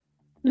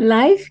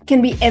Life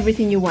can be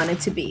everything you want it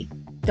to be.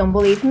 Don't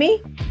believe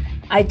me?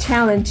 I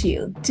challenge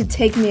you to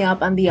take me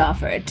up on the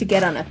offer to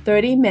get on a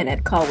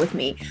 30-minute call with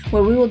me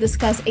where we will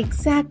discuss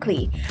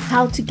exactly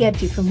how to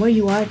get you from where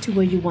you are to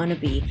where you want to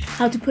be,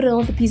 how to put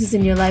all the pieces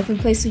in your life in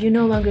place so you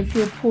no longer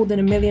feel pulled in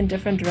a million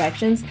different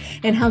directions,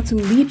 and how to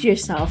lead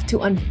yourself to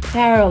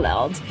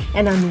unparalleled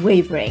and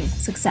unwavering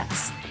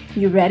success.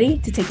 You ready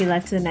to take your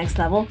life to the next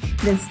level?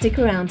 Then stick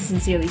around to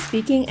Sincerely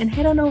Speaking and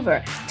head on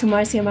over to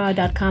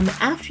marciamaro.com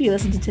after you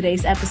listen to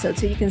today's episode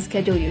so you can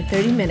schedule your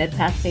 30-minute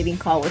path paving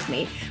call with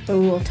me, where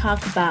we will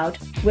talk about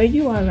where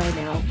you are right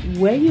now,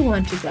 where you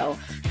want to go,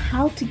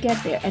 how to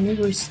get there, and we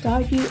will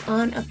start you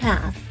on a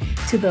path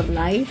to the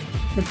life,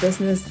 the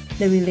business,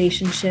 the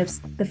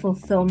relationships, the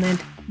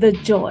fulfillment, the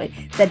joy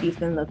that you've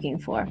been looking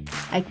for.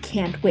 I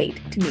can't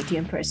wait to meet you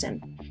in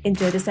person.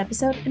 Enjoy this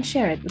episode and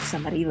share it with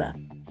somebody you love.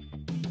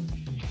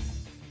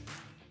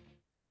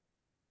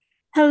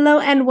 Hello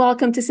and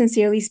welcome to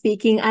Sincerely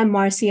Speaking. I'm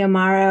Marcy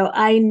Amaro.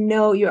 I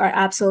know you are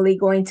absolutely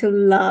going to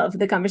love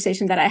the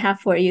conversation that I have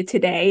for you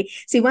today.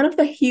 See, one of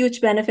the huge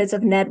benefits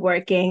of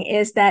networking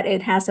is that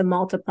it has a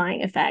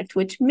multiplying effect,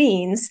 which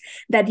means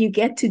that you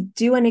get to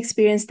do and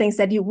experience things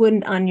that you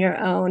wouldn't on your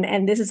own.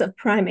 And this is a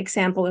prime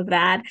example of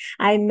that.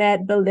 I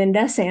met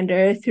Belinda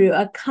Sandor through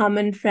a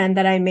common friend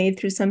that I made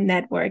through some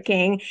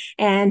networking.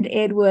 And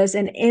it was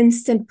an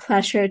instant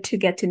pleasure to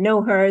get to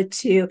know her,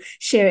 to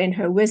share in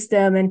her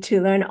wisdom, and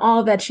to learn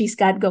all that she's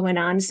got going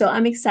on. So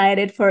I'm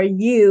excited for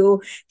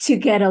you to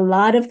get a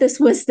lot of this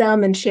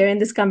wisdom and sharing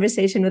this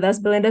conversation with us.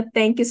 Belinda,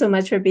 thank you so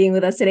much for being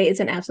with us today. It's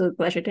an absolute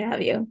pleasure to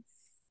have you.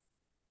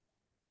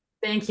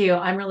 Thank you.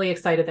 I'm really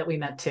excited that we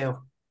met too.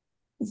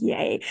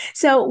 Yay.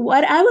 So,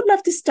 what I would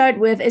love to start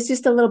with is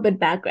just a little bit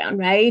background,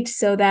 right?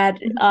 So that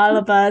all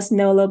of us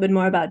know a little bit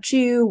more about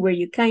you, where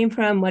you came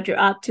from, what you're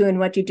up to, and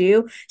what you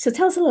do. So,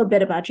 tell us a little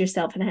bit about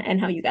yourself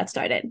and how you got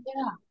started.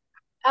 Yeah,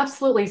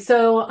 absolutely.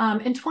 So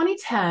in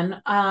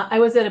 2010, I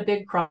was at a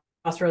big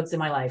crossroads in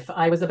my life.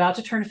 I was about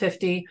to turn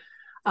 50,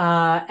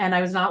 and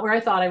I was not where I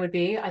thought I would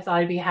be. I thought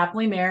I'd be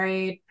happily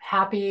married,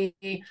 happy,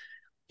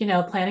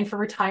 planning for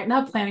retire,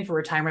 not planning for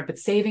retirement, but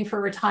saving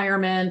for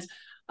retirement,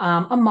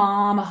 a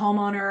mom, a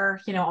homeowner,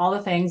 all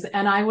the things.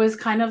 And I was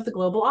kind of the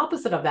global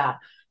opposite of that.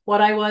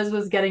 What I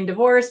was getting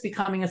divorced,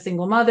 becoming a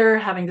single mother,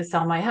 having to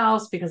sell my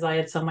house because I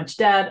had so much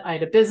debt. I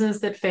had a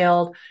business that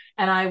failed,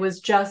 and I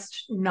was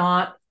just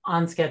not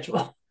on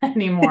schedule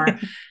anymore.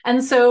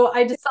 And so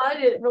I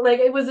decided, like,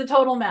 it was a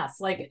total mess.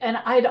 Like, and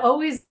I'd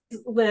always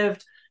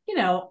lived, you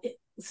know,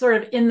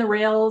 sort of in the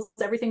rails.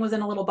 Everything was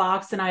in a little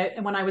box.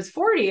 And when I was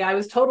 40, I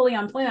was totally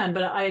on plan,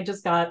 but I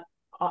just got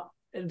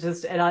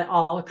it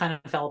all kind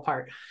of fell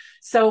apart.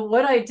 So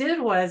what I did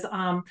was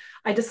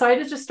I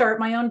decided to start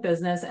my own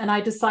business, and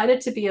I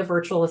decided to be a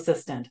virtual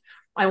assistant.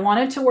 I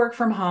wanted to work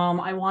from home.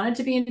 I wanted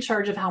to be in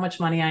charge of how much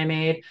money I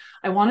made.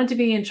 I wanted to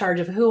be in charge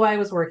of who I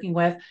was working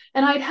with.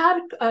 And I'd had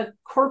a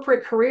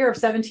corporate career of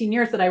 17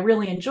 years that I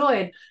really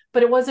enjoyed,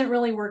 but it wasn't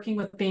really working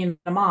with being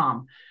a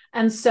mom.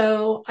 And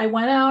so I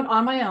went out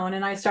on my own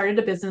and I started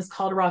a business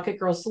called Rocket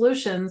Girl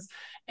Solutions,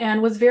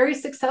 and was very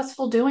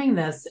successful doing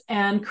this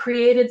and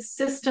created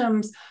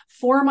systems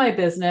for my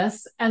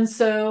business. And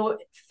so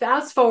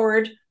fast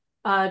forward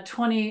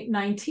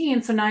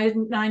 2019, so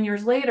nine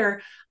years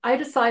later, I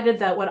decided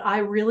that what I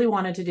really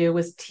wanted to do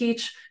was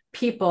teach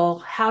people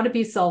how to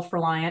be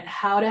self-reliant,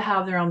 how to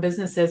have their own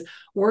businesses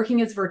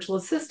working as virtual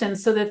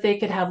assistants so that they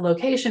could have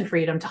location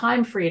freedom,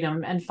 time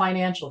freedom, and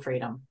financial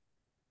freedom.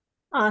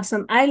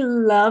 Awesome. I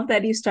love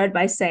that you start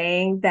by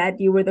saying that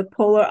you were the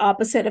polar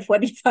opposite of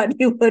what you thought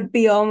you would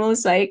be,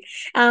 almost like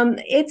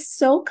it's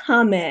so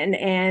common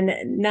and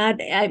not,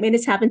 I mean,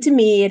 it's happened to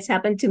me, it's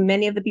happened to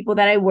many of the people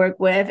that I work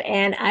with.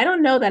 And I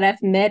don't know that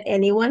I've met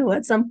anyone who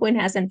at some point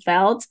hasn't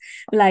felt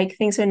like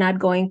things are not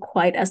going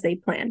quite as they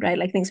planned, right?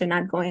 Like things are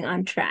not going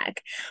on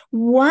track.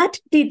 What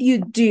did you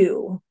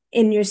do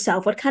in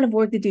yourself? What kind of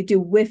work did you do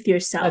with That's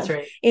yourself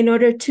right. in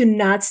order to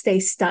not stay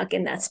stuck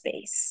in that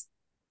space?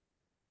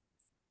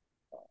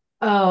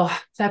 Oh,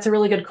 that's a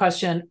really good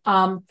question.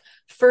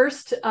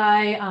 First,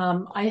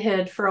 I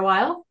hid for a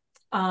while,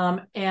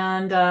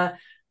 and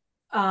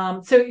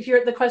so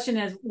here the question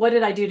is, what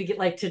did I do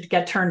to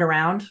get turned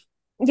around?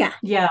 Yeah.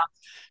 Yeah.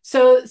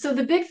 So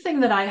the big thing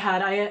that I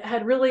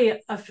had really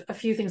a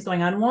few things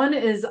going on. One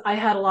is I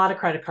had a lot of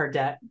credit card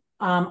debt.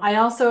 I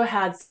also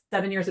had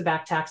 7 years of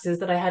back taxes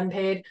that I hadn't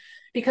paid,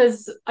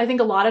 because I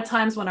think a lot of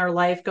times when our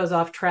life goes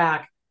off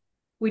track,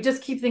 we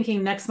just keep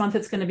thinking next month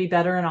it's going to be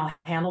better and I'll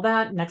handle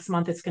that. Next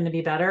month it's going to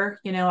be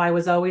better. I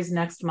was always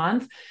next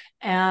month.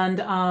 And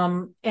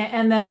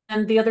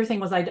then the other thing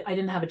was I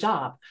didn't have a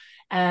job,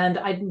 and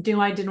I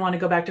didn't want to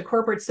go back to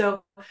corporate.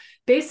 So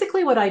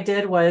basically what I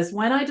did was,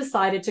 when I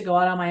decided to go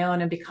out on my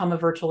own and become a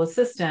virtual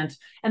assistant,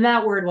 and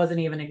that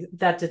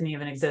didn't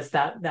even exist,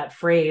 that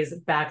phrase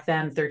back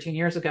then, 13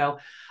 years ago.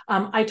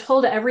 I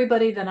told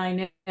everybody that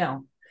I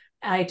knew,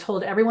 I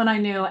told everyone I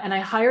knew, and I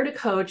hired a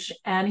coach,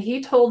 and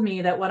he told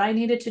me that what I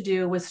needed to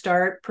do was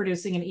start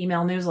producing an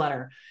email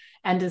newsletter.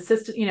 and to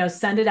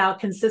send it out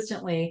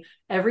consistently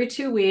every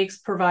 2 weeks,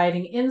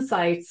 providing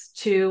insights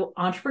to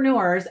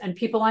entrepreneurs and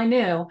people I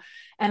knew.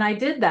 And I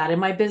did that, and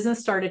my business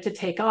started to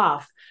take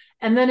off.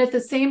 And then at the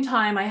same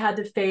time, I had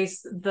to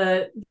face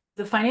the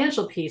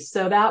financial piece.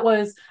 So that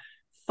was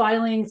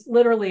filings.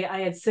 Literally, I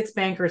had 6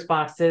 bankers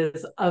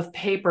boxes of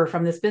paper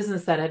from this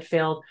business that had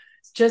failed,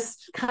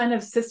 just kind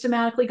of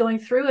systematically going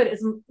through it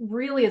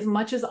as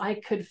much as I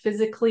could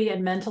physically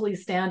and mentally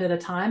stand at a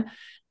time.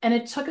 And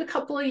it took a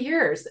couple of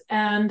years.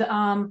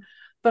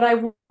 But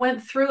I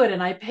went through it,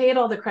 and I paid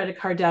all the credit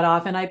card debt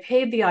off, and I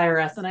paid the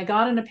IRS, and I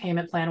got in a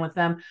payment plan with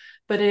them.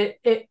 But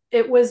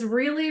it was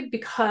really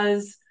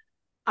because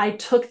I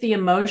took the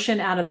emotion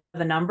out of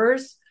the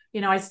numbers.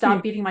 I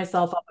stopped beating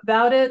myself up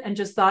about it and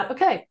just thought,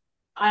 okay,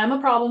 I am a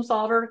problem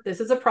solver. This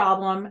is a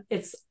problem.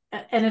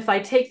 And if I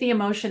take the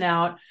emotion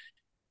out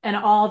and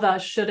all the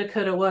shoulda,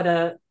 coulda,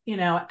 woulda,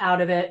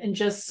 out of it, and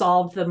just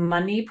solve the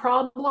money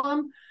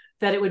problem,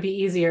 that it would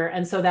be easier.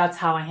 And so that's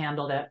how I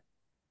handled it.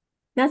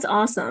 That's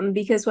awesome,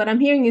 because what I'm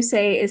hearing you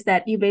say is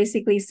that you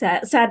basically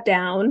sat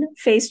down,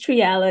 faced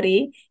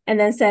reality, and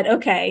then said,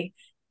 okay,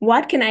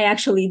 what can I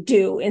actually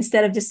do,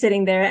 instead of just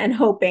sitting there and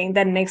hoping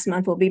that next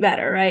month will be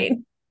better, right?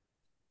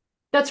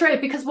 That's right.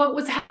 Because what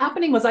was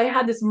happening was I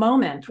had this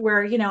moment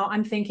where,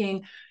 I'm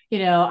thinking,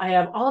 I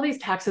have all these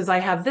taxes, I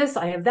have this,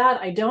 I have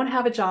that, I don't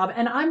have a job.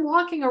 And I'm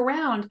walking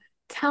around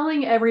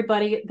telling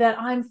everybody that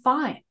I'm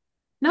fine.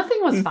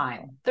 Nothing was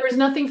fine. There was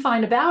nothing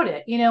fine about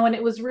it, and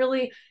it was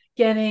really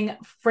getting,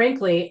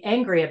 frankly,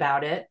 angry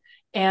about it,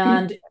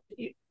 and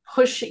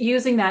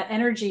using that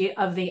energy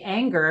of the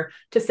anger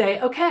to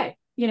say, okay,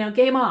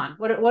 game on.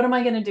 What am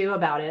I going to do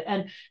about it?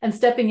 And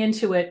stepping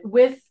into it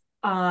with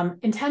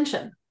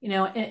intention,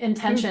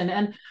 intention.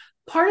 And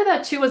part of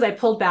that too was I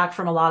pulled back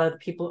from a lot of the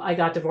people. I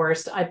got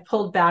divorced. I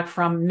pulled back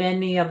from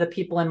many of the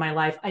people in my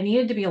life. I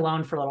needed to be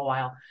alone for a little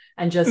while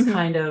and just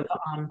kind of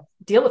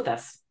deal with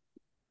this.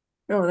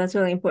 Oh, that's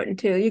really important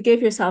too. You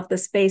gave yourself the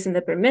space and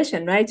the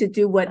permission, right, to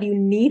do what you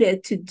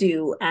needed to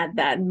do at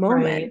that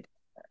moment.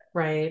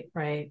 Right.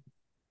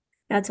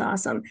 That's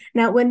awesome.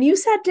 Now, when you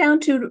sat down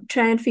to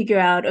try and figure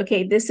out,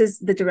 okay, this is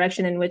the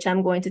direction in which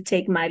I'm going to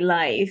take my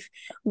life,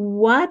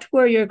 what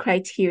were your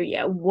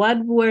criteria?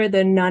 What were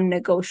the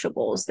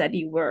non-negotiables that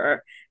you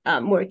were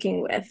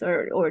working with,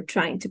 or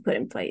trying to put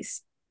in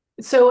place?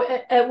 So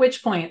at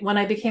which point, when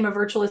I became a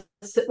virtual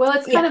assistant, well,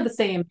 it's kind Yeah. of the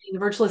same, being a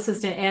virtual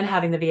assistant and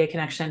having the VA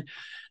connection,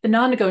 the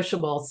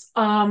non-negotiables.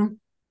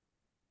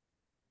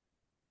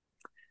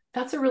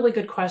 That's a really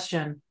good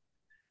question.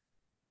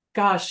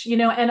 Gosh,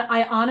 and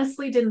I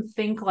honestly didn't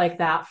think like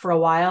that for a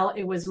while.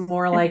 It was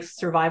more like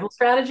survival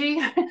strategy,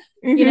 but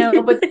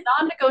the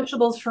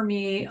non-negotiables for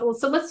me.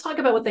 So let's talk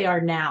about what they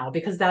are now,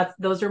 because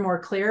those are more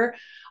clear.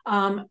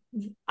 Um,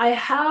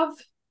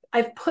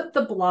 I've put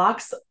the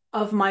blocks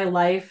of my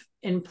life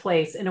in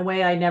place in a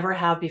way I never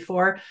have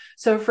before.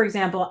 So for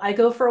example, I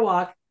go for a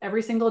walk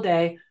every single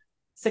day,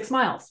 6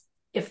 miles.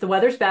 If the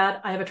weather's bad,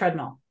 I have a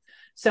treadmill.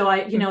 So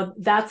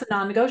that's a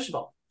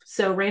non-negotiable.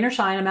 So rain or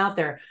shine, I'm out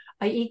there.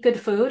 I eat good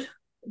food.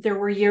 There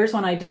were years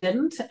when I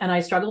didn't, and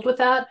I struggled with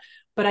that,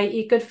 but I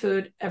eat good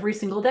food every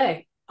single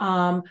day.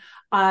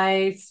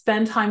 I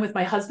spend time with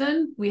my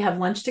husband. We have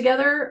lunch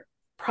together,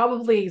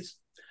 probably,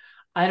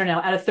 I don't know,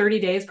 out of 30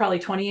 days, probably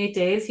 28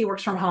 days, he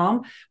works from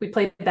home. We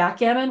play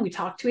backgammon. We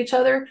talk to each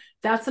other.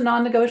 That's a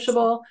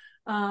non-negotiable.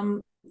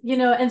 And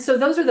so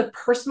those are the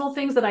personal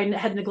things that I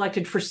had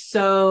neglected for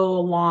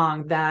so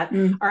long that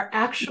are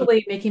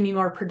actually making me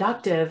more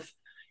productive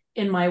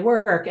in my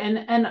work.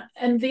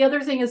 And the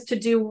other thing is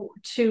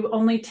to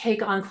only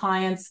take on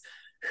clients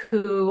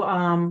who,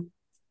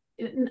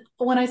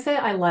 when I say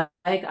I like,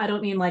 I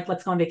don't mean like,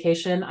 let's go on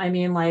vacation. I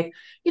mean, like,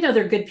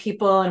 they're good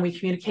people and we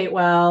communicate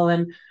well,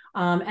 and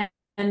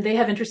they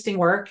have interesting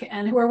work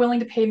and who are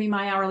willing to pay me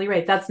my hourly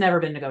rate. That's never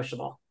been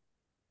negotiable.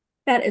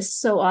 That is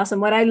so awesome.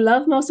 What I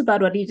love most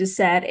about what you just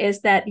said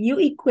is that you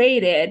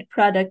equated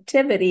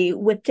productivity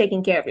with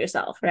taking care of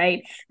yourself,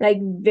 right? Like,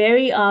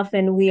 very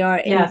often we are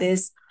in Yes.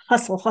 this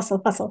hustle,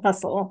 hustle, hustle,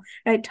 hustle,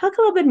 right? Talk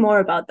a little bit more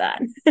about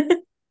that.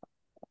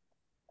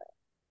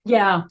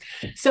 Yeah.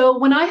 So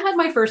when I had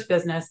my first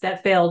business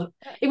that failed,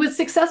 it was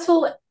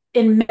successful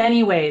in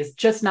many ways,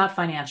 just not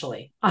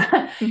financially.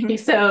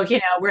 So,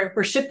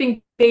 we're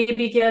shipping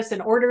baby gifts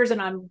and orders,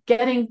 and I'm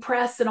getting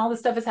press, and all this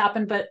stuff is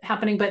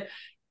happening. But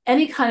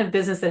any kind of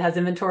business that has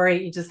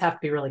inventory, you just have to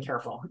be really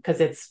careful, because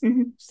it's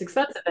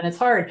expensive and it's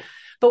hard.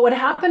 But what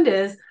happened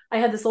is I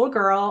had this little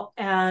girl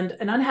and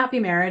an unhappy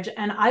marriage,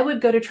 and I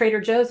would go to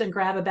Trader Joe's and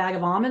grab a bag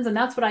of almonds, and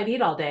that's what I'd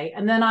eat all day.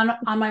 And then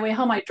on my way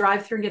home, I'd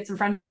drive through and get some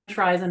French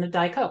fries and a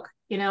Diet Coke,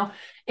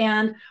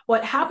 And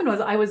what happened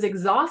was I was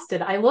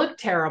exhausted. I looked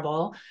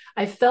terrible.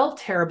 I felt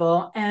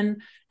terrible.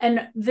 And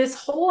this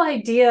whole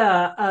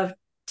idea of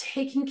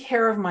taking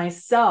care of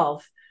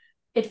myself,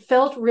 it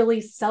felt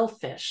really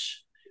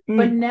selfish.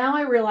 But now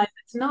I realize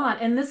it's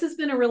not. And this has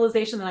been a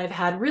realization that I've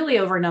had really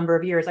over a number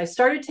of years. I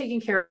started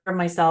taking care of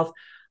myself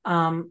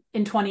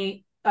in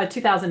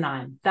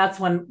 2009. That's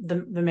when the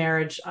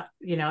marriage,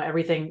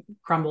 everything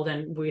crumbled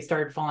and we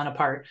started falling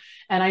apart.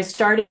 And I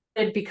started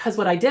because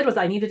what I did was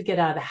I needed to get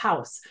out of the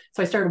house.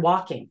 So I started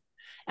walking.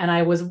 And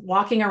I was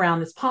walking around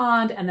this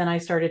pond, and then I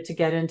started to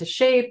get into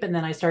shape, and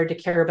then I started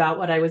to care about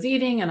what I was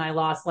eating, and I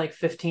lost like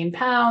 15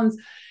 pounds.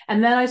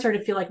 And then I started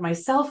to feel like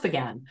myself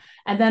again.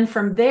 And then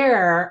from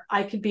there,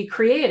 I could be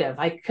creative.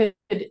 I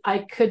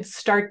could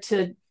start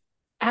to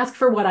ask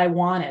for what I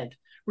wanted,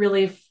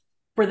 really,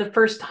 for the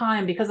first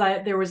time, because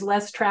there was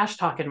less trash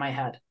talk in my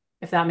head,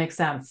 if that makes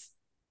sense.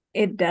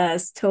 It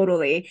does,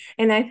 totally.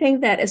 And I think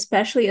that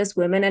especially as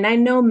women, and I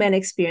know men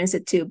experience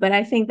it too, but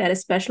I think that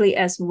especially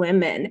as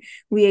women,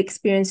 we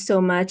experience so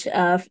much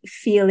of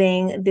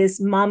feeling this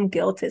mom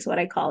guilt, is what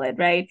I call it,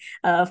 right?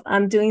 Of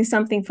I'm doing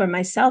something for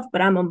myself,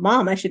 but I'm a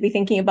mom. I should be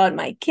thinking about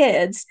my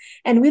kids.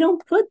 And we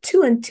don't put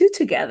two and two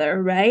together,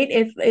 right?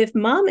 If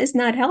mom is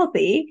not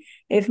healthy,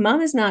 if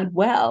mom is not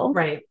well,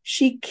 Right.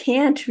 she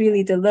can't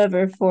really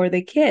deliver for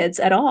the kids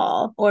at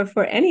all, or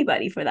for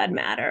anybody for that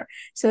matter.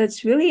 So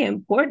it's really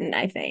important,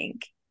 I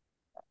think.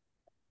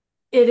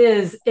 It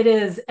is. It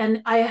is.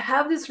 And I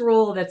have this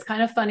rule that's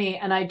kind of funny,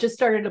 and I just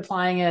started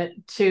applying it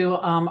to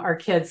our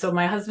kids. So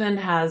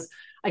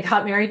I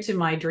got married to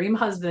my dream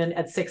husband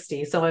at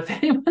 60. So if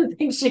anyone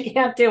thinks you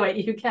can't do it,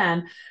 you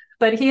can.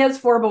 But he has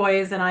four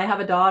boys and I have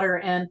a daughter.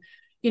 And,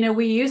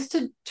 we used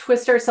to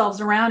twist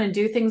ourselves around and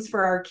do things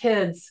for our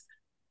kids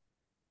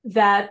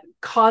that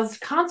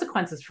caused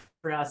consequences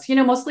for us,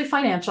 mostly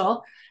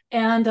financial.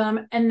 And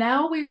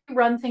now we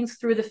run things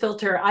through the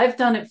filter. I've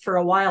done it for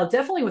a while,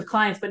 definitely with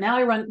clients, but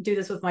now do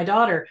this with my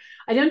daughter.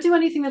 I don't do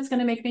anything that's going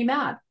to make me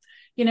mad.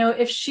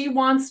 If she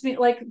wants me,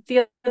 like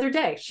the other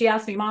day, she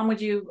asked me, Mom, would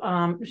you,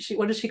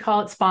 what does she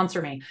call it?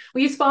 Sponsor me.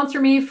 Will you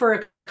sponsor me for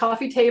a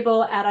coffee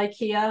table at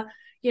IKEA?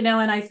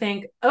 And I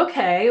think,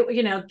 okay,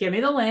 give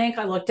me the link.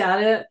 I looked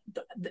at it.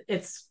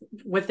 It's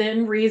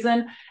within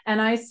reason.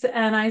 And I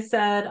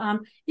said,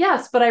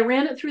 yes, but I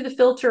ran it through the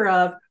filter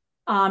of,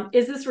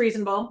 is this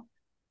reasonable?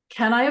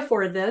 Can I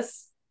afford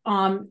this?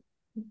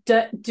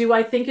 Do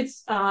I think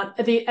it's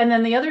and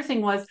then the other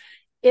thing was,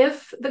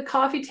 if the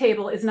coffee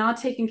table is not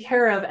taken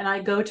care of and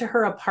I go to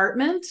her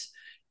apartment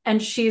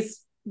and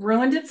she's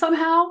ruined it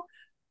somehow,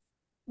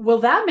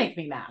 will that make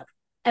me mad?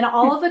 And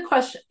all of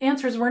the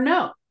answers were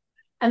no.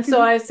 And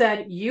so I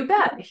said, you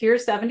bet,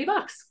 here's $70.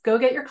 Go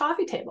get your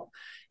coffee table.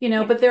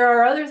 Yeah. But there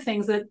are other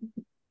things that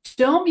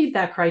don't meet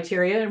that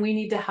criteria, and we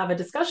need to have a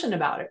discussion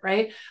about it,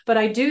 right? But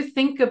I do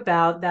think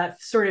about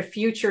that sort of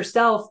future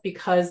self,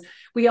 because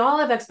we all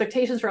have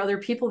expectations for other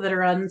people that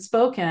are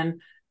unspoken,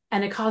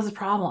 and it causes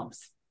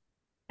problems.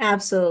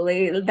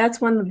 Absolutely. That's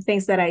one of the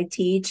things that I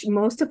teach.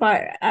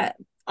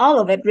 All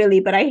of it really,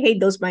 but I hate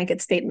those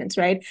blanket statements,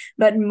 right?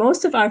 But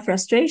most of our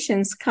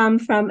frustrations come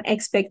from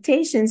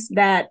expectations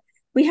that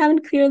we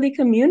haven't clearly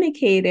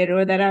communicated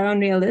or that are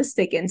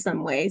unrealistic in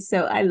some way.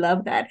 So I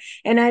love that.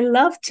 And I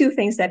love two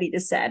things that he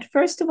just said.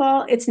 First of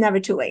all, it's never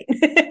too late.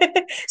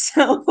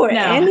 So for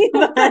No.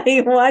 anybody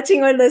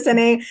watching or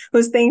listening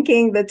who's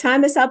thinking the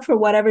time is up for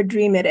whatever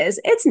dream it is,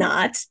 it's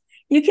not.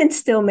 You can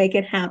still make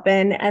it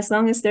happen. As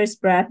long as there's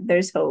breath,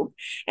 there's hope.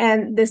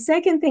 And the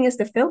second thing is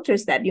the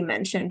filters that you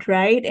mentioned,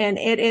 right? And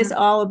it is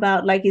all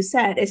about, like you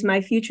said, is my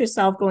future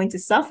self going to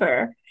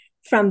suffer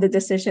from the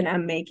decision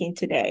I'm making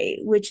today,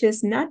 which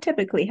is not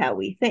typically how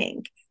we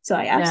think. So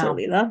I No.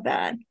 absolutely love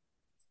that.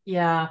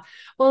 Yeah.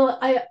 Well,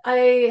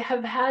 I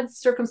have had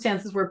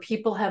circumstances where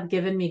people have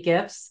given me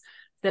gifts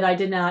that I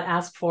did not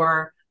ask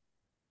for,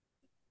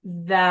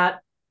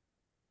 that,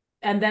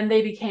 and then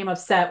they became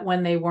upset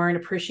when they weren't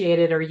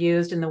appreciated or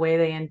used in the way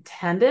they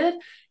intended.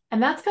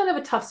 And that's kind of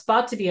a tough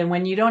spot to be in,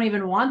 when you don't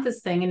even want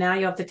this thing and now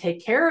you have to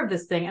take care of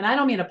this thing. And I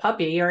don't mean a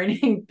puppy or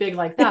anything big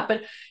like that,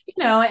 but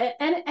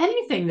and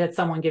anything that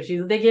someone gives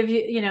you, they give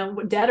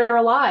you, dead or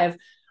alive.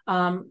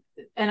 And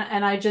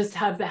I just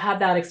have had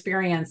that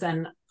experience,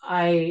 and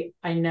I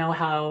know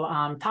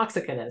how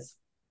toxic it is.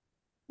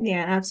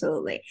 Yeah,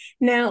 absolutely.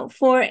 Now,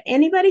 for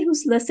anybody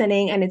who's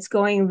listening and it's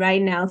going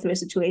right now through a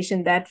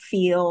situation that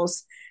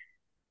feels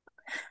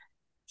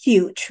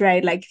huge,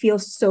 right? Like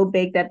feels so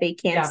big that they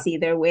can't Yeah. see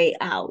their way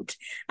out.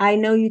 I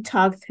know you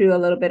talked through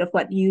a little bit of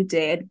what you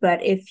did,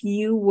 but if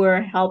you were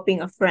helping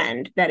a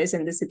friend that is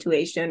in the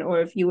situation,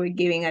 or if you were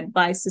giving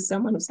advice to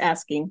someone who's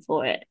asking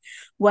for it,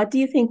 what do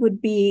you think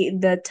would be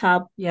the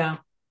top Yeah.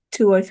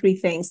 two or three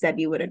things that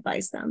you would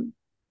advise them?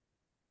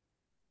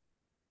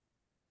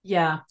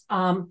 Yeah.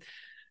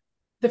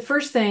 The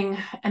first thing,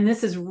 and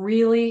this is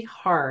really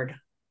hard,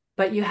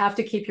 but you have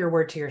to keep your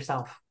word to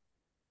yourself.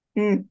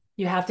 Mm.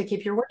 You have to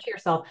keep your word to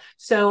yourself.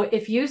 So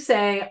if you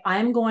say,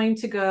 I'm going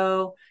to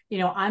go,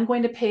 I'm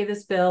going to pay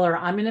this bill, or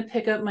I'm going to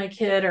pick up my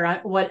kid,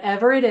 or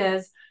whatever it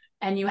is,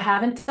 and you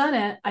haven't done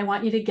it, I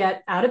want you to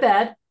get out of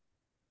bed,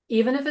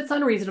 even if it's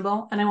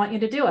unreasonable, and I want you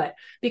to do it.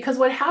 Because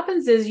what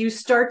happens is you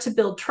start to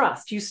build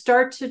trust. You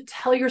start to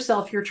tell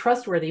yourself you're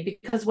trustworthy,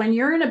 because when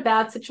you're in a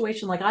bad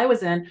situation like I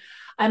was in,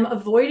 I'm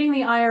avoiding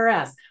the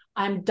IRS.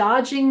 I'm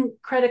dodging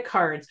credit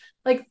cards.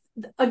 Like,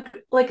 a,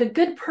 like a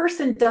good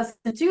person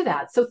doesn't do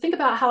that. So think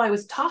about how I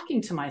was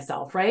talking to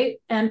myself, right?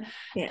 And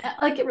Yeah.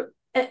 like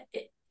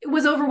it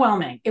was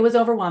overwhelming. It was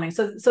overwhelming.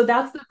 So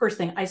that's the first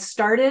thing. I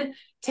started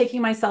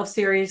taking myself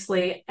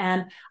seriously,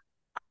 and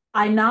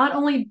I not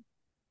only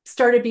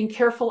started being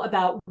careful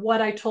about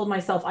what I told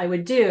myself I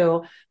would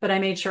do, but I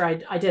made sure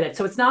I did it.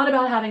 So it's not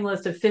about having a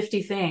list of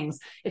 50 things.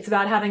 It's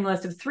about having a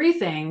list of 3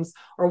 things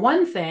or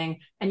 1 thing,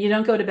 and you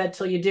don't go to bed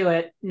till you do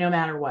it, no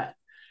matter what.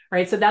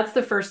 Right. So that's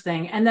the first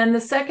thing. And then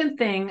the second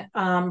thing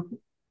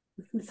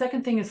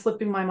is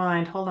slipping my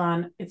mind. Hold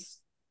on. It's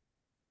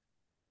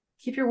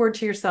keep your word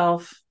to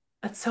yourself.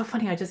 That's so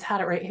funny. I just had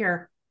it right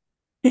here.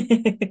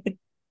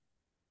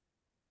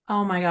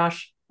 Oh my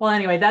gosh. Well,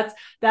 anyway, that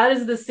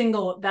is the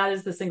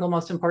single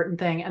most important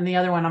thing. And the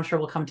other one I'm sure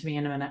will come to me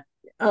in a minute.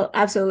 Oh,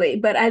 absolutely.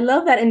 But I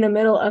love that in the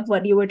middle of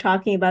what you were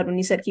talking about when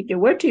you said keep your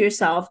word to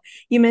yourself,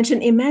 you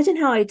mentioned imagine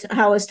how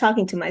I was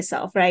talking to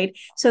myself, right?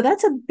 So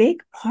that's a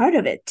big part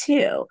of it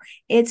too.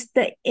 It's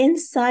the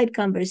inside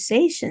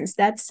conversations,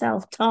 that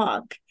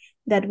self-talk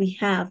that we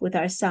have with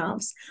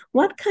ourselves.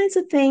 What kinds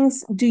of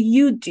things do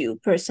you do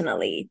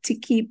personally to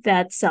keep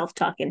that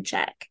self-talk in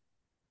check?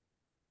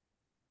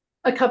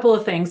 A couple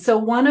of things. So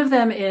one of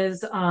them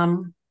is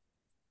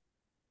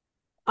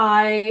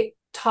I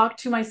talk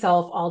to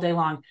myself all day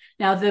long.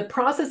 Now, the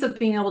process of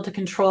being able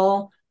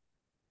to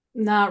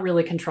not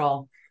really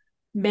control,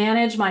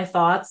 manage my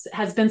thoughts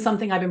has been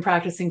something I've been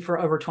practicing for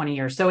over 20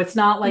 years. So it's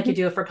not like you Mhm.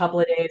 do it for a couple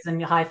of days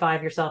and you high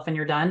five yourself and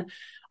you're done.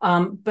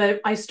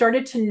 But I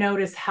started to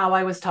notice how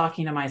I was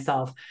talking to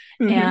myself.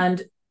 Mhm.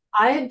 And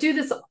I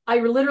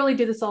literally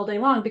do this all day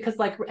long because,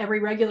 like every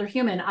regular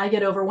human, I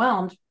get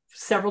overwhelmed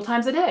several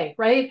times a day.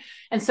 Right.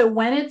 And so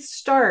when it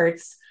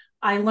starts,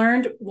 I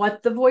learned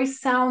what the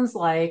voice sounds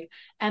like.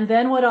 And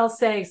then what I'll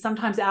say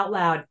sometimes out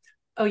loud,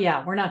 oh,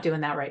 yeah, we're not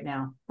doing that right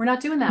now. We're not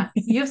doing that.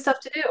 You have stuff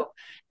to do.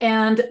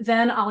 And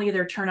then I'll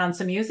either turn on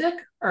some music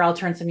or I'll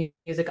turn some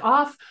music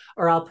off,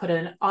 or I'll put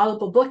an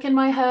audible book in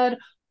my head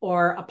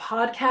or a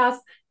podcast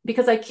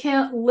because I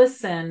can't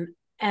listen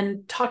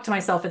and talk to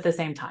myself at the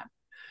same time.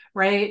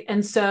 Right.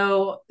 And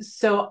so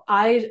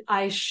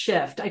I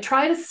shift. I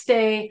try to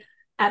stay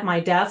at my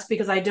desk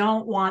because I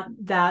don't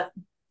want that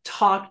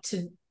talk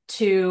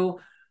to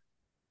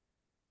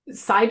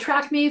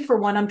sidetrack me for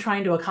what I'm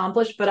trying to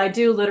accomplish. But I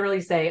do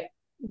literally say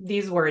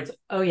these words,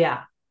 oh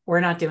yeah, we're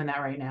not doing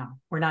that right now.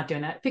 We're not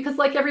doing that. Because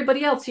like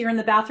everybody else, you're in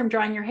the bathroom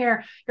drying your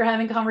hair, you're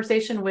having a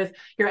conversation with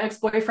your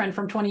ex-boyfriend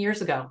from 20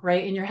 years ago,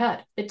 right? In your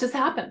head. It just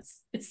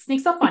happens. It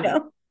sneaks up on you.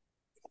 No.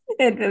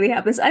 It really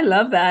happens. I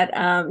love that.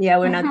 Yeah,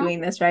 we're not Mhm. doing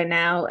this right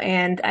now.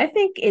 And I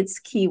think it's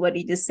key what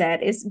you just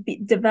said is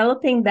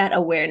developing that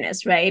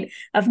awareness, right?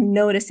 Of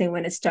noticing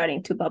when it's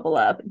starting to bubble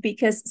up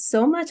because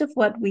so much of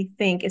what we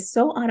think is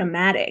so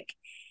automatic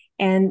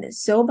and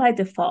so by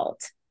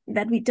default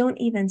that we don't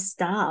even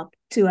stop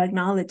to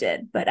acknowledge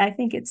it. But I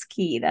think it's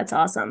key. That's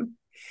awesome.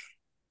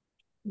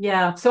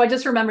 Yeah. So I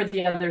just remembered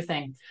the other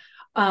thing.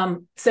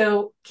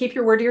 So keep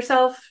your word to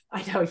yourself.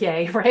 I know,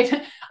 yay, right?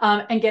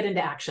 And get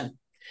into action.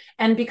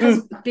 And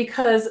Mm.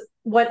 because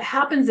what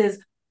happens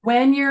is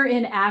when you're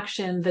in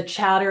action, the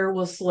chatter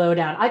will slow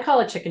down. I call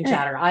it chicken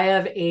chatter. I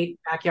have 8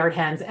 backyard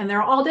hens, and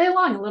they're all day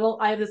long.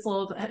 I have this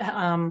little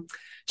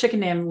chicken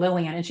named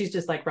Lillian, and she's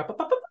just like,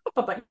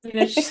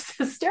 she's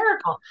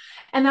hysterical.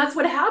 And that's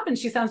what happens.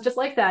 She sounds just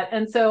like that.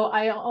 And so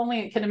I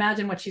only can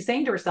imagine what she's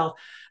saying to herself.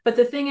 But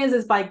the thing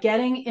is by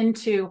getting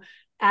into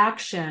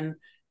action,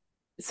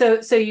 so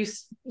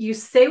you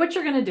say what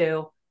you're going to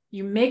do,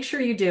 you make sure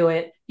you do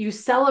it, you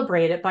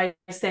celebrate it by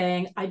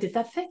saying I did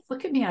that thing,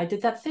 look at me, I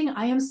did that thing,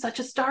 I am such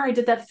a star, I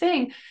did that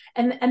thing.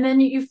 And then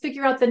you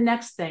figure out the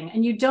next thing,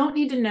 and you don't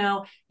need to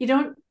know, you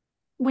don't,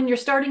 when you're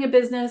starting a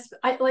business,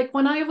 I like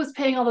when I was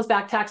paying all those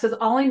back taxes,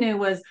 all I knew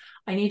was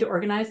I need to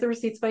organize the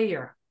receipts by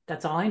year.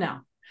 That's all I know.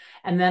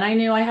 And then I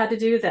knew I had to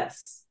do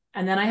this,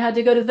 and then I had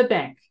to go to the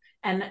bank,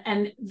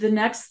 and the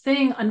next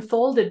thing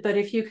unfolded. But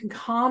if you can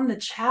calm the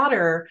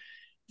chatter,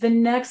 the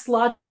next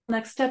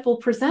step will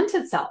present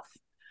itself,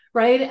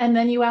 right? And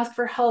then you ask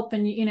for help.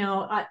 And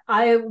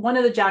I one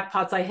of the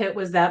jackpots I hit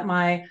was that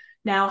my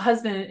now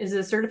husband is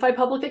a certified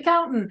public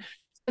accountant.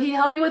 He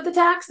helped me with the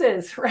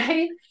taxes,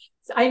 right?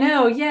 I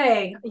know,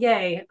 yay,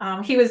 yay.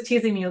 He was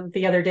teasing me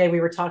the other day.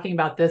 We were talking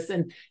about this,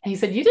 and he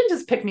said, "You didn't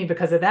just pick me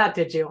because of that,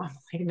 did you?" I'm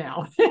like,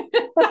 "No,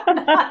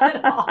 not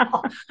at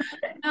all,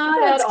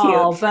 not at That's cute.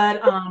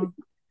 all."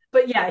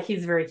 But yeah,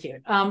 he's very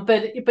cute.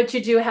 But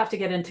you do have to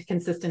get into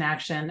consistent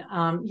action,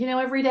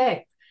 every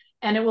day,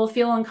 and it will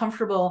feel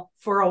uncomfortable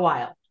for a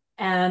while,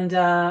 and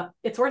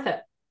it's worth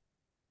it.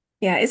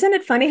 Yeah, isn't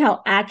it funny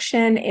how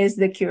action is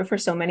the cure for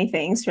so many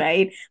things,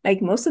 right?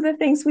 Like most of the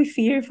things we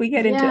fear, if we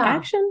get into Yeah.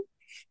 action.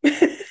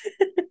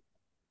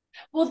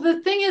 Well,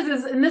 the thing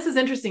is, and this is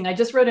interesting. I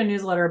just wrote a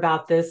newsletter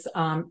about this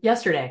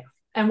yesterday.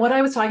 And what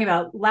I was talking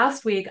about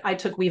last week, I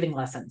took weaving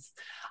lessons.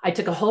 I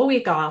took a whole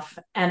week off,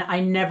 and I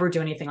never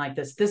do anything like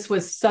this. This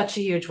was such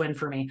a huge win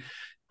for me.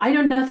 I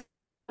know nothing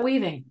about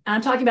weaving. And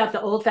I'm talking about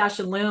the old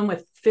fashioned loom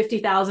with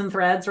 50,000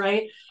 threads,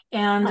 right?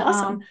 And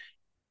Awesome.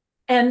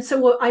 And so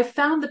what I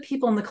found the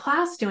people in the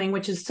class doing,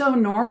 which is so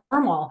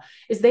normal,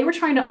 is they were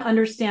trying to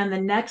understand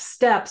the next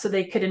step so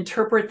they could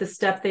interpret the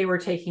step they were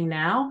taking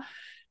now.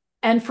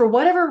 And for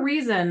whatever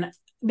reason,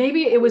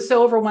 maybe it was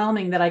so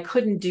overwhelming that I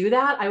couldn't do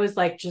that. I was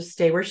like, just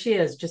stay where she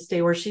is, just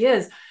stay where she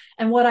is.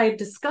 And what I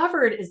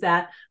discovered is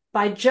that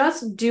by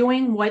just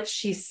doing what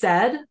she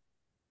said,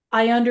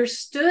 I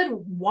understood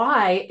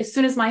why as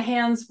soon as my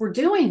hands were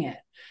doing it.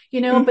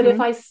 But if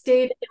Mm-hmm. I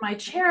stayed in my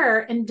chair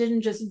and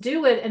didn't just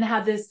do it and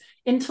have this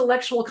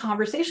intellectual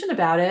conversation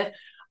about it,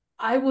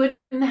 I wouldn't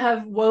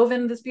have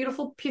woven this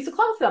beautiful piece of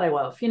cloth that I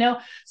wove.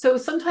 So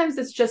sometimes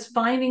it's just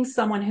finding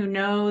someone who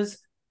knows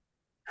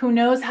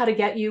how to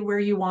get you where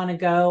you want to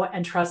go,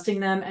 and trusting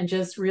them and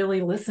just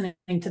really listening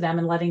to them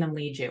and letting them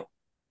lead you.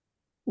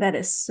 That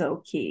is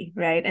so key,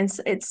 right? And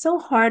it's so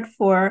hard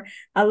for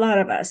a lot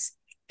of us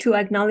to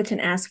acknowledge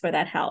and ask for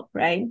that help,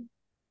 right?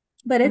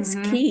 But it's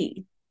Mm-hmm.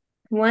 key.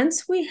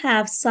 Once we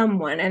have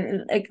someone,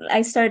 and like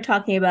I started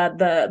talking about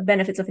the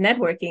benefits of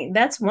networking,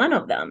 that's one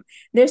of them.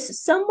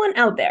 There's someone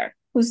out there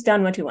who's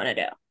done what you want to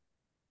do.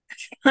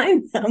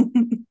 Find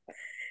them.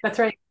 That's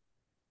right.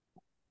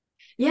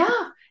 Yeah.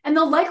 And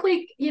they'll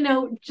likely,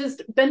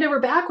 just bend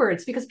over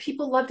backwards because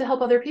people love to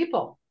help other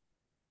people.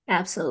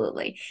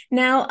 Absolutely.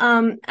 Now,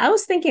 I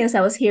was thinking as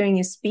I was hearing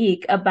you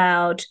speak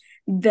about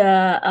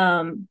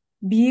the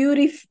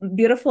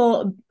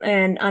beautiful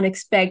and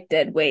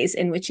unexpected ways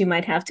in which you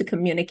might have to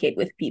communicate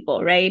with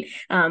people, right?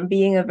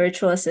 Being a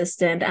virtual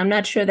assistant, I'm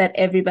not sure that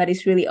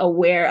everybody's really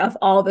aware of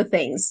all the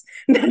things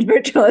that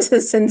virtual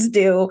assistants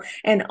do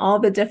and all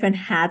the different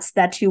hats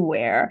that you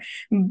wear.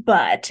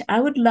 But I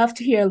would love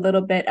to hear a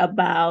little bit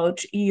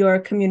about your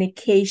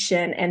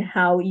communication and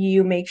how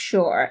you make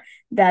sure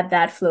that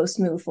that flows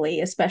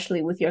smoothly,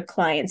 especially with your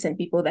clients and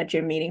people that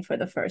you're meeting for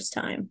the first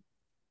time.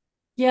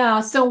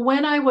 Yeah. So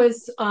when I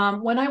was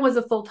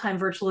a full-time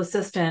virtual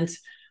assistant,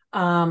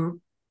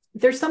 um,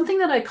 there's something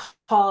that I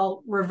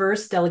call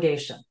reverse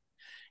delegation.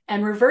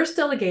 And reverse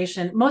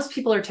delegation, most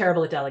people are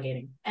terrible at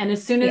delegating. And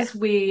as soon Yeah. as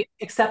we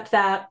accept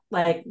that,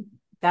 like,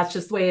 that's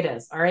just the way it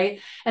is. All right.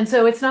 And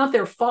so it's not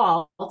their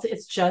fault.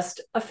 It's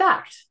just a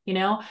fact.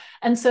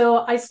 And so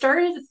I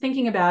started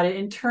thinking about it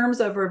in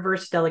terms of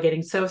reverse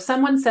delegating. So if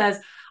someone says,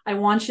 I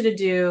want you to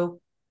do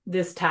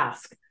this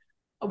task,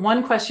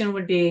 one question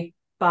would be,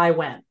 by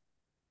when?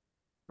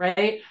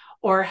 Right?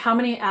 Or how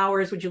many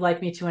hours would you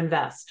like me to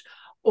invest?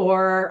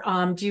 Or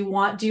do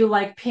you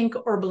like pink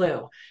or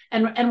blue?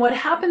 And what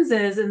happens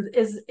is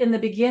in the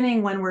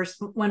beginning, when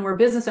we're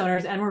business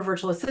owners and we're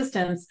virtual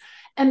assistants,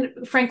 and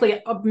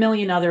frankly a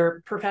million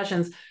other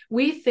professions,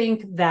 we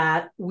think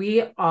that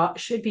we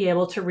should be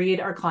able to read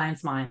our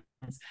clients' minds.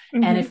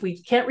 And Mm-hmm. if we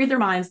can't read their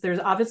minds, there's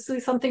obviously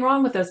something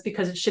wrong with us,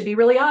 because it should be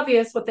really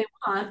obvious what they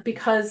want,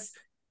 because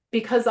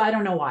I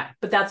don't know why,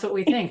 but that's what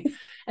we think.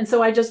 And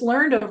so I just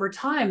learned over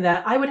time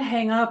that I would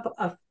hang up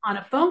on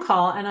a phone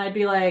call and I'd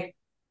be like,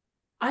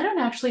 I don't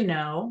actually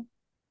know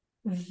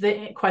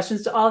the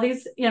questions to all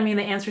these, the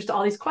answers to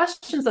all these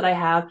questions that I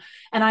have.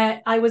 And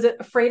I was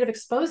afraid of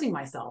exposing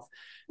myself.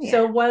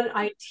 So Yeah. what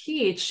I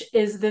teach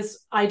is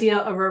this idea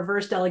of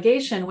reverse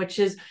delegation, which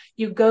is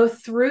you go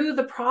through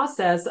the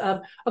process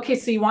of, okay,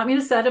 so you want me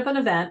to set up an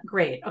event?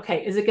 Great.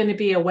 Okay. Is it going to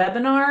be a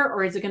webinar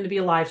or is it going to be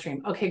a live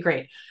stream? Okay,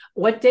 great.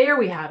 What day are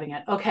we having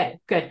it? Okay,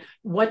 good.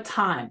 What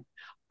time?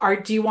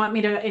 Do you want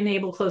me to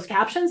enable closed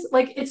captions?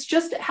 Like, it's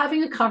just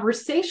having a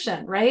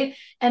conversation, right?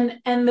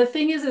 And the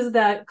thing is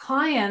that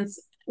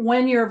clients,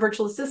 when you're a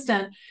virtual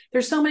assistant,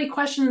 there's so many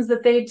questions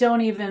that they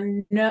don't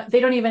even know, they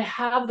don't even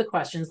have the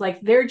questions.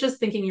 Like, they're just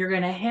thinking you're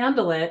going to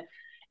handle it,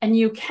 and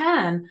you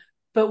can,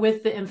 but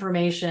with the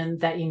information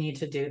that you need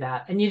to do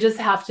that. And you just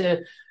have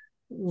to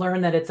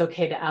learn that it's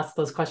okay to ask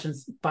those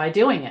questions by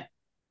doing it.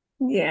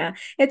 Yeah,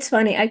 it's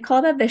funny. I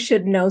call that the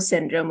should know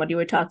syndrome, what you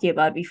were talking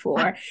about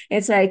before.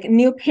 It's like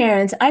new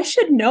parents, I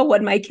should know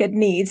what my kid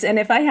needs. And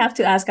if I have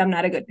to ask, I'm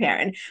not a good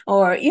parent.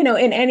 Or, in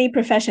any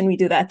profession, we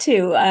do that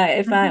too. When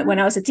I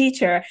Mhm. was a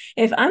teacher,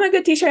 if I'm a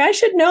good teacher, I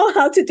should know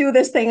how to do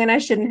this thing and I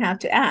shouldn't have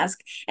to ask.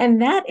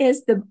 And that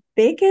is the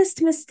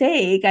biggest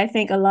mistake I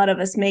think a lot of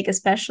us make,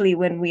 especially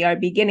when we are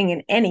beginning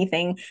in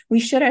anything.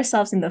 We shoot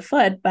ourselves in the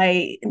foot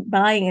by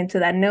buying into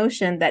that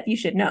notion that you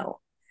should know.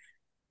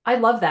 I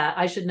love that.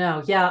 I should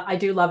know. Yeah, I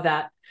do love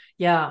that.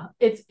 Yeah,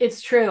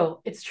 it's true.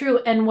 It's true.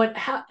 And when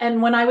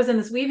I was in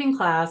this weaving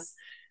class,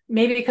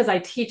 maybe because I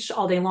teach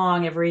all day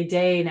long every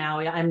day now,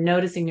 I'm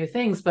noticing new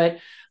things. But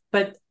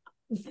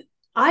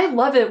I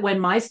love it when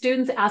my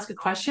students ask a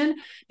question,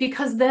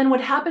 because then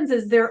what happens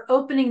is they're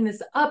opening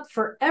this up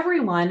for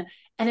everyone,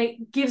 and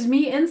it gives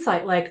me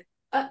insight. Like,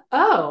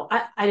 oh,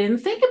 I didn't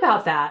think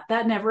about that.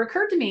 That never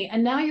occurred to me.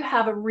 And now you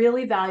have a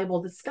really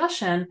valuable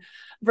discussion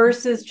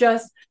versus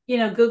just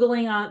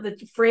googling on the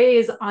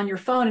phrase on your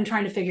phone and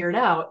trying to figure it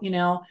out.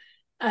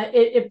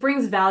 It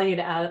brings value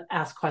to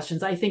ask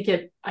questions. I think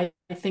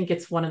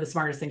it's one of the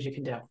smartest things you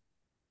can do.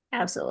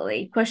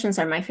 Absolutely. Questions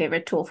are my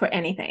favorite tool for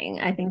anything.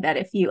 I think that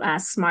if you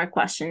ask smart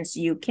questions,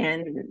 you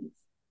can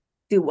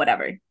do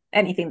whatever.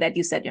 anything that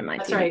you set your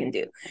mind That's to, you right. can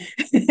do.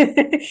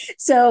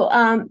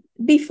 So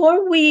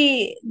before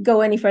we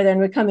go any further, and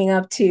we're coming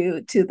up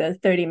to the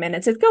 30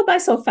 minutes, it go by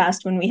so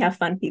fast when we have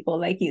fun people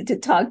like you to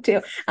talk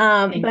to.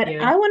 Thank But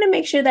you. I want to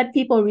make sure that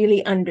people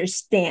really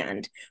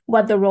understand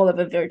what the role of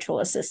a virtual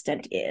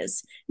assistant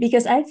is,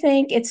 because I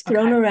think it's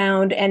thrown Okay.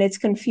 around and it's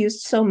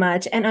confused so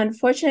much. And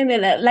unfortunately,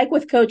 like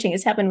with coaching,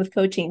 it's happened with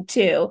coaching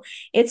too.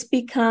 It's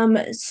become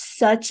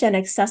such an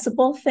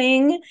accessible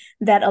thing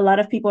that a lot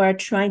of people are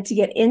trying to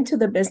get into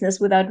the business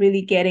without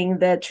really getting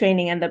the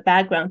training and the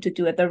background to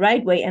do it the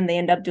right way, and they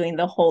end up doing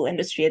the whole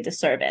industry a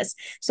disservice.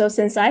 So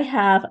since I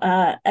have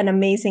an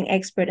amazing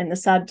expert in the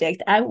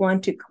subject, I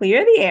want to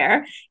clear the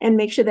air and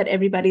make sure that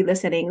everybody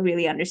listening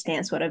really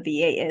understands what a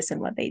VA is and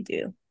what they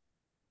do.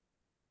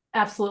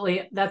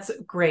 Absolutely. That's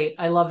great.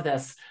 I love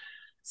this.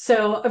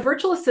 So, a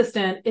virtual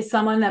assistant is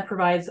someone that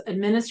provides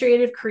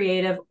administrative,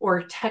 creative,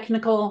 or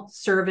technical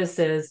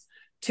services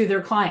to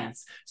their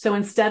clients. So,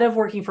 instead of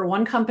working for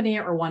one company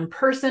or one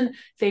person,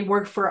 they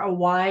work for a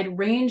wide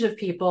range of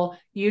people,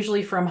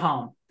 usually from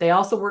home. They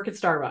also work at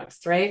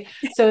Starbucks, right?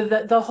 So,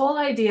 the whole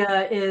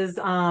idea is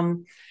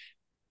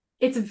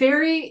it's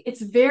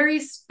very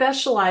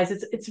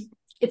specialized.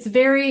 It's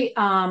very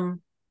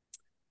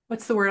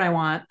what's the word I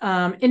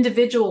want?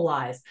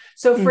 Individualized.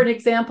 So, for an Mm.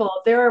 example,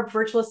 there are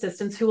virtual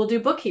assistants who will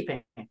do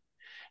bookkeeping.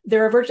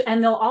 There are virtual,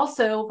 and they'll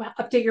also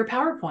update your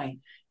PowerPoint.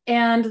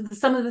 And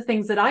some of the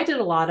things that I did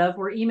a lot of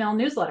were email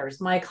newsletters.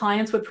 My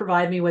clients would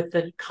provide me with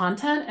the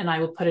content, and I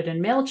would put it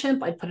in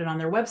MailChimp. I'd put it on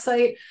their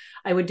website.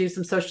 I would do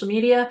some social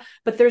media,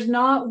 but there's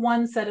not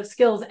one set of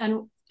skills.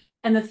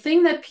 And the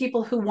thing that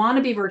people who want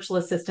to be virtual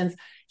assistants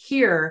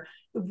hear,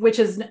 which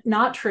is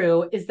not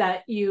true, is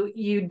that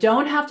you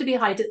don't have to be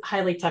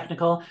highly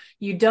technical.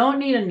 You don't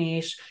need a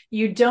niche.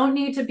 You don't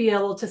need to be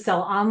able to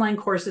sell online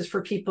courses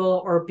for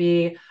people or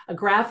be a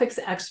graphics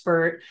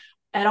expert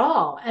at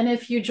all. And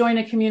if you join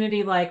a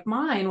community like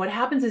mine, what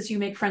happens is you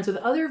make friends with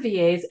other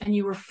VAs and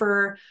you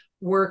refer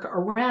work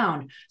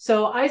around.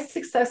 So I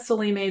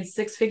successfully made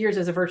six figures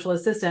as a virtual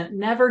assistant,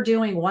 never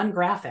doing one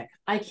graphic.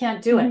 I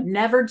can't do it, Mhm.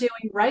 never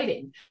doing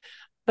writing.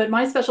 But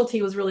my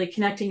specialty was really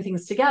connecting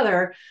things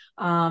together,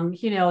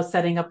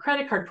 setting up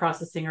credit card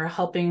processing or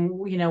helping,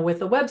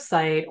 with a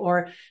website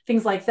or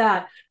things like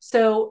that.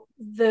 So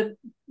the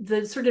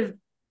sort of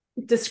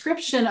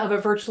description of a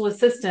virtual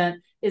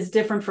assistant is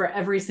different for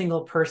every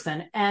single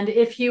person. And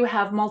if you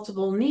have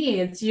multiple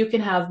needs, you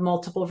can have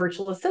multiple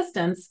virtual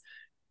assistants,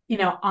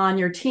 on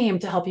your team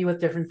to help you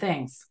with different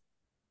things.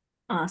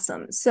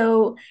 Awesome.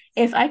 So,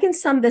 if I can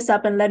sum this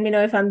up and let me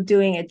know if I'm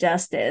doing it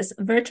justice,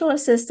 virtual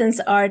assistants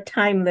are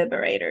time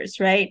liberators,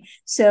 right?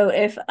 So,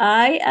 if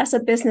I, as a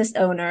business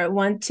owner,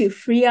 want to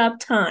free up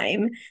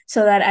time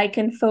so that I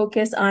can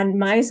focus on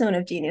my zone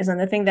of genius, on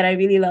the thing that I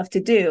really love to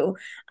do,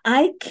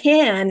 I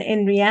can,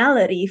 in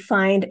reality,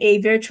 find a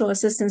virtual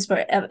assistant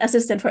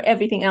for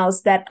everything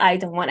else that I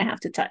don't want to have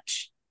to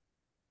touch.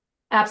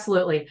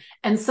 Absolutely.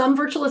 And some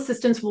virtual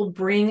assistants will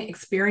bring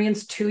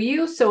experience to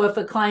you. So if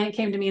a client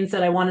came to me and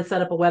said, I want to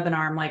set up a webinar,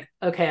 I'm like,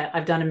 okay,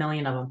 I've done a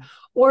million of them.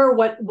 Or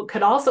what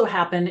could also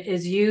happen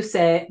is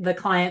the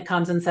client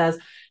comes and says,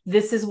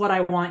 this is what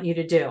I want you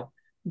to do,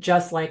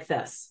 just like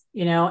this,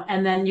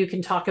 and then you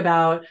can talk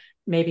about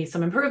maybe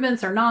some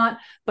improvements or not.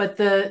 But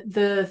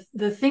the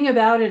thing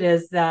about it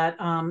is that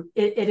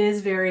it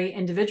is very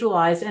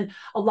individualized. And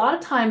a lot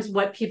of times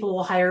what people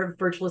will hire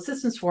virtual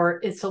assistants for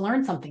is to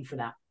learn something for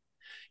them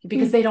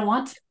because Mm. they don't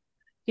want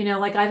to.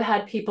 Like I've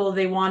had people,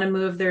 they want to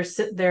move their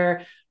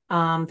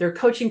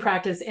coaching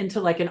practice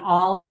into like an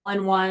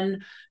all-in-one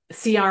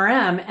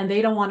CRM, and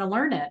they don't want to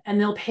learn it, and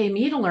they'll pay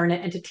me to learn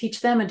it and to teach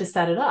them and to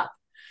set it up.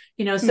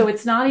 So Mm.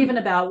 it's not even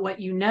about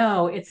what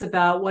it's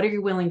about what are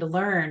you willing to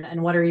learn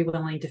and what are you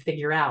willing to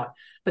figure out.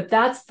 But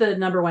that's the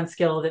number one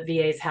skill that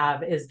VAs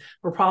have is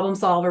we're problem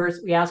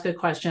solvers, we ask good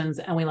questions,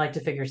 and we like to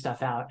figure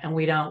stuff out, and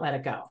we don't let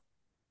it go.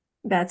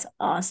 That's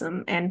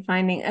awesome. And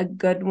finding a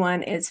good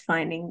one is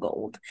finding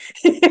gold.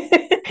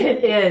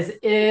 It is.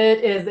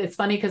 It is. It's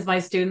funny because my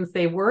students,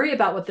 they worry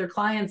about what their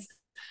clients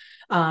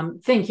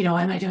think,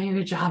 am I doing a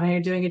good job? Am I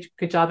doing a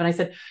good job? And I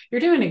said, you're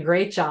doing a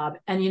great job.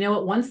 And you know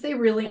what? Once they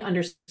really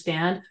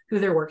understand who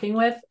they're working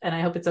with, and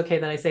I hope it's okay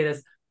that I say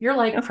this, you're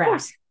like Of crack.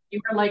 course.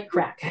 You are like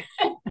crack,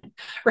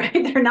 right?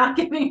 They're not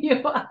giving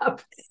you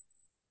up.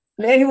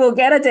 They will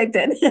get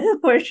addicted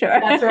for sure.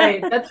 That's right.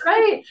 That's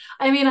right.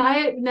 I mean,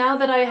 now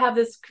that I have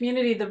this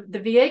community, the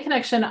VA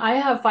connection, I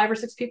have five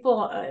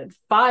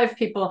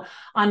people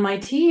on my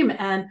team,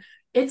 and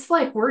it's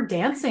like we're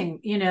dancing,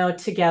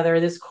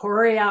 together. This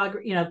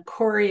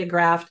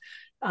choreographed,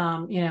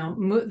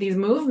 these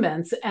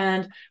movements,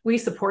 and we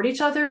support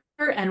each other,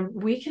 and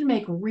we can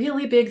make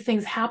really big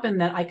things happen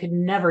that I could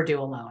never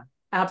do alone.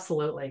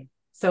 Absolutely.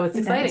 So it's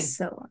That is exciting.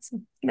 so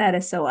awesome. That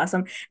is so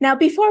awesome. Now,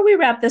 before we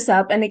wrap this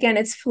up, and again,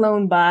 it's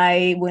flown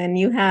by when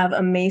you have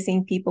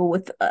amazing people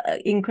with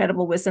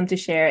incredible wisdom to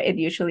share. It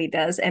usually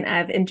does. And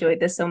I've enjoyed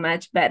this so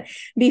much. But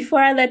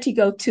before I let you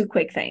go, two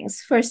quick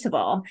things. First of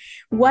all,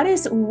 what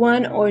is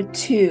one or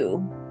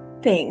two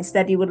things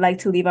that you would like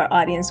to leave our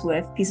audience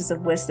with, pieces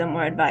of wisdom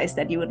or advice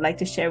that you would like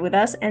to share with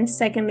us? And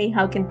secondly,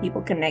 how can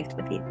people connect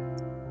with you?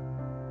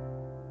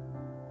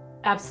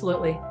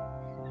 Absolutely.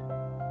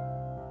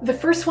 The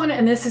first one,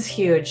 and this is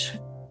huge,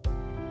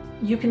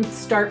 you can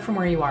start from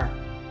where you are,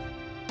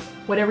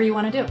 whatever you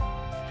want to do.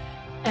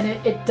 And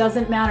it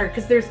doesn't matter,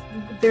 because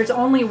there's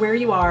only where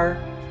you are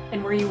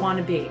and where you want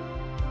to be.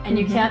 And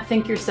you can't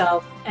think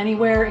yourself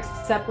anywhere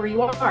except where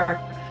you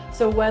are.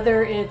 So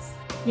whether it's,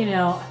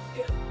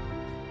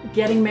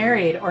 getting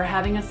married or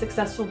having a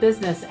successful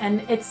business,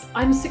 and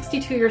I'm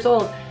 62 years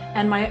old,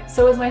 and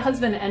so is my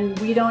husband, and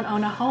we don't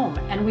own a home,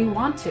 and we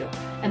want to,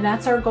 and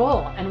that's our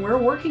goal, and we're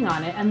working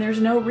on it, and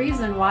there's no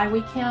reason why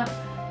we can't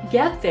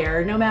get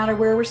there, no matter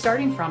where we're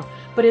starting from.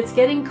 But it's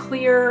getting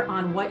clear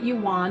on what you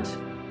want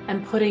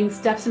and putting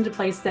steps into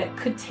place that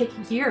could take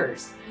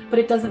years, but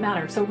it doesn't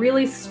matter. So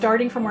really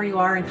starting from where you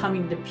are and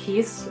coming to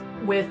peace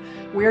with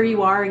where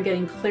you are and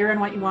getting clear on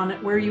what you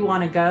want, where you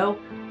want to go,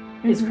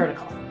 is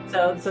critical.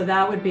 So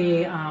that would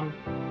be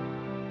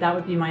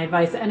my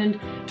advice. And in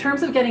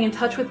terms of getting in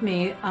touch with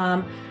me,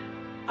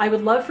 I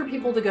would love for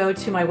people to go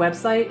to my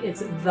website.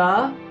 It's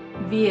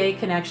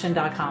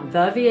thevaconnection.com,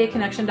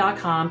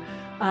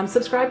 thevaconnection.com.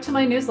 Subscribe to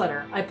my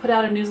newsletter. I put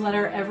out a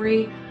newsletter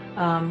every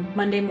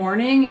Monday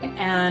morning,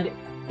 and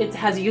it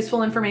has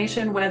useful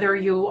information, whether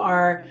you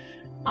are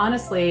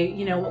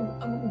honestly,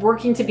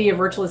 working to be a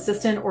virtual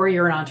assistant or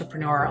you're an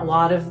entrepreneur.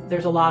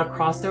 There's a lot of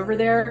crossover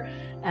there,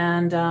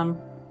 and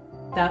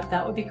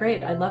that would be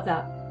great. I'd love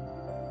that.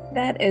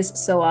 That is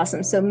so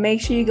awesome. So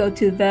make sure you go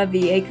to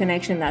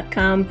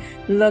thevaconnection.com,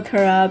 look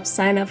her up,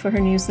 sign up for her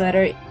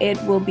newsletter.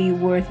 It will be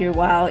worth your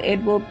while. It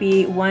will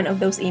be one of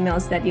those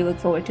emails that you look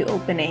forward to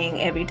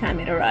opening every time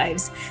it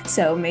arrives.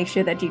 So make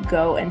sure that you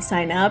go and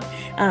sign up.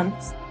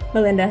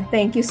 Belinda,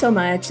 thank you so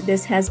much.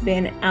 This has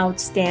been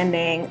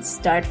outstanding.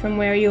 Start from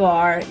where you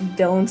are.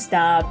 Don't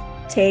stop.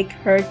 Take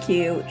her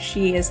cue.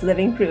 She is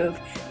living proof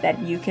that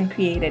you can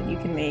create it, you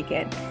can make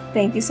it.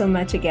 Thank you so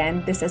much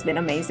again. This has been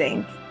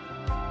amazing.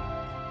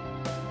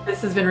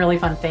 This has been really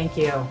fun. Thank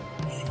you.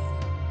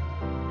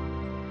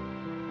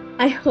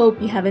 I hope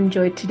you have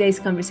enjoyed today's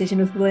conversation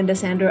with Belinda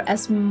Sandor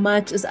as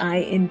much as I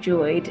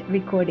enjoyed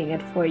recording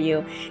it for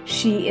you.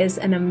 She is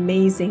an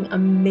amazing,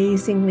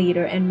 amazing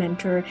leader and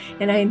mentor,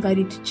 and I invite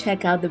you to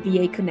check out the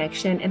VA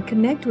Connection and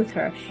connect with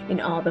her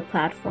in all the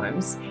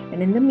platforms.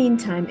 And in the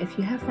meantime, if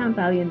you have found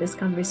value in this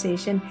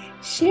conversation,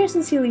 share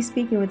Sincerely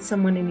Speaking with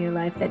someone in your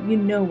life that you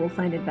know will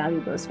find it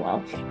valuable as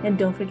well. And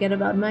don't forget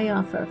about my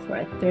offer for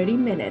a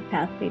 30-minute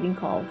path meeting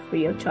call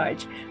free of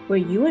charge, where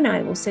you and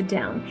I will sit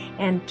down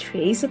and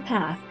trace a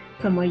path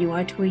from where you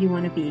are to where you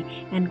want to be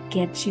and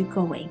get you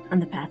going on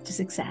the path to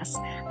success.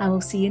 I will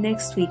see you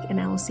next week, and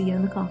I will see you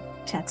on the call.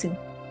 Chat soon.